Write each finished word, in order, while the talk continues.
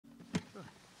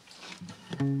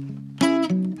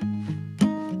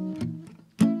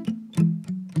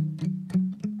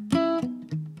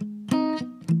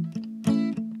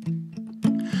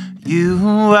You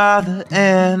are the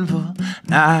anvil,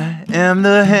 and I am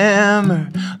the hammer.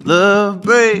 Love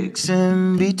breaks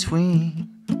in between.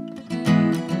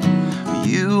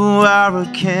 You are a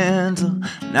candle,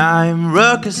 and I am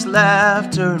raucous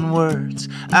laughter and words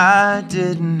I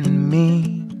didn't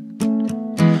mean.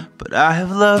 But I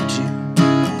have loved you.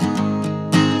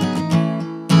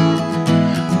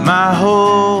 My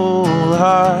whole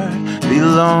heart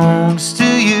belongs to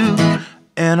you,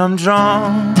 and I'm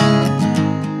drawn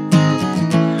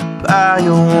by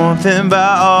your warmth and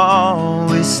by all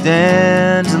we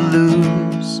stand to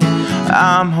lose.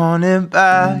 I'm haunted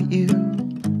by you.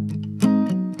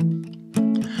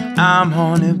 I'm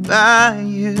haunted by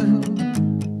you.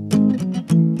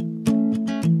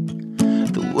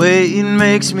 The way it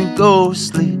makes me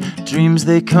ghostly. Dreams,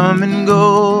 they come and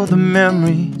go. The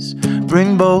memories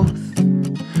bring both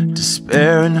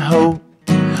despair and hope.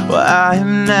 Well, I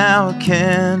am now a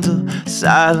candle.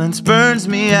 Silence burns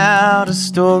me out. A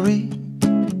story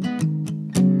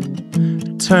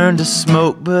turned to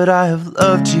smoke, but I have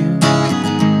loved you.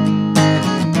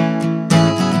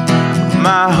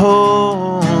 My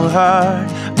whole heart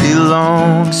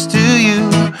belongs to you,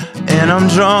 and I'm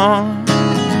drawn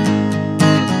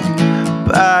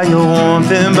by your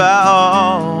warmth and by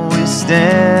all we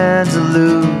stand to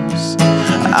lose.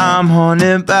 I'm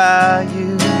haunted by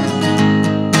you.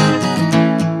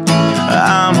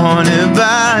 I'm haunted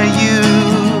by you.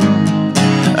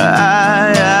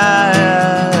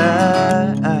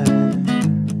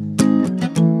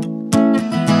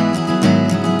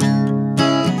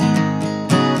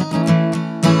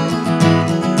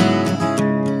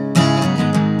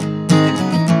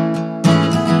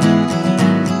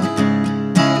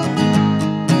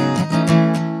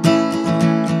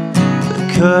 The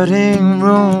cutting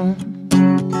room,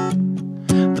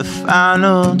 the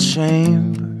final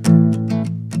chamber.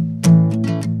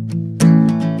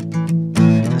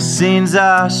 Scenes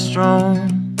are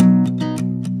strewn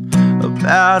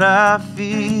about our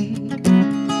feet.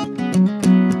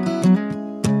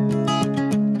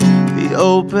 The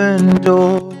open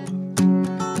door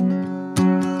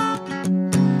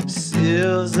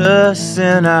seals us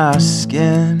in our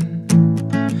skin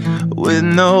with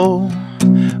no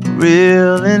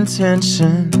real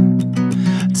intention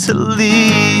to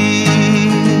leave.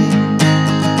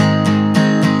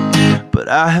 But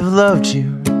I have loved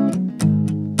you.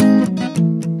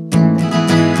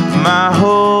 My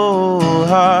whole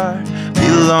heart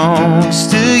belongs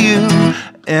to you,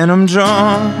 and I'm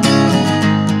drawn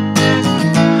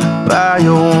by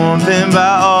your warmth and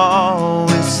by all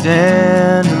we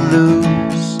stand to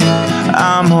lose.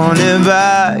 I'm haunted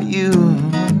by you.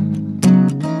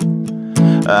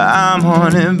 I'm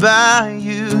haunted by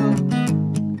you.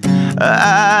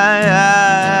 I